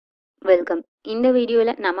Welcome. இந்த வீடியோல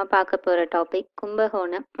நம்ம பார்க்க போற டாபிக்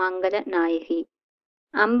கும்பகோணம் மங்கள நாயகி.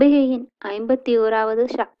 அம்பிகையின் 51வது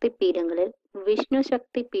சக்தி பீடங்களில் விஷ்ணு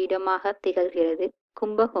சக்தி பீடமாக திகழ்கிறது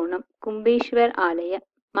கும்பகோணம் கும்பேஸ்வர் ஆலய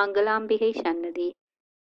மங்களாம்பிகை சன்னதி.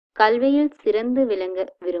 கல்வியில் சிறந்து விளங்க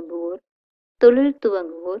விரும்புவோர், தொழில்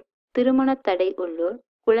துவங்குவோர், திருமண தடை உள்ளோர்,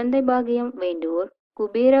 குழந்தை பாகியம் வேண்டுவோர்,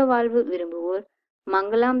 குபேர வாழ்வு விரும்புவோர்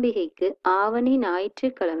மங்களாம்பிகைக்கு ஆவணி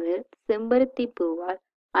ஞாயிற்றுக்கிழமையில் செம்பருத்தி பூவால்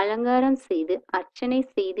அலங்காரம் செய்து அர்ச்சனை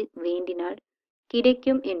செய்து வேண்டினால்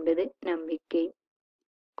கிடைக்கும் என்பது நம்பிக்கை.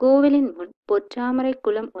 கோவிலின் முன் பொற்றாமரை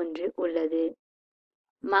குளம் ஒன்று உள்ளது.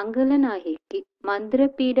 மங்களநாயகிக்கு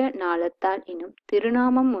மந்திரபீட நாளத்தாள் எனும்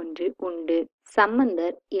திருநாமம் ஒன்று உண்டு.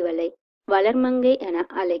 சம்பந்தர் இவளை வளர்மங்கை என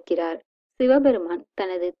அழைக்கிறார். சிவபெருமான்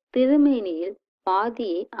தனது திருமேனியில்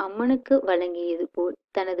பாதியை அம்மனுக்கு வழங்கியது போல்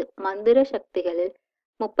தனது மந்திர சக்திகளில்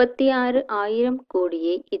 36,000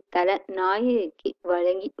 கோடியை இத்தல நாயகிக்கு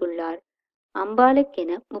வழங்கி உள்ளார்.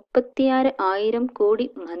 அம்பாளுக்கென 36,000 கோடி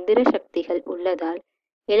மந்திர சக்திகள் உள்ளதால்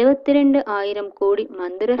 72,000 கோடி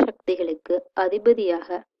மந்திர சக்திகளுக்கு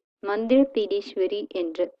அதிபதியாக மந்திர பீடீஸ்வரி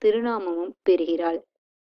என்ற திருநாமமும் பெறுகிறாள்.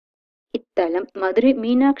 இத்தலம் மதுரை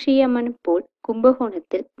மீனாட்சி அம்மன் போல்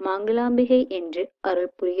கும்பகோணத்தில் மங்களாம்பிகை என்று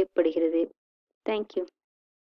அருள் புரியப்படுகிறது. தேங்க்யூ.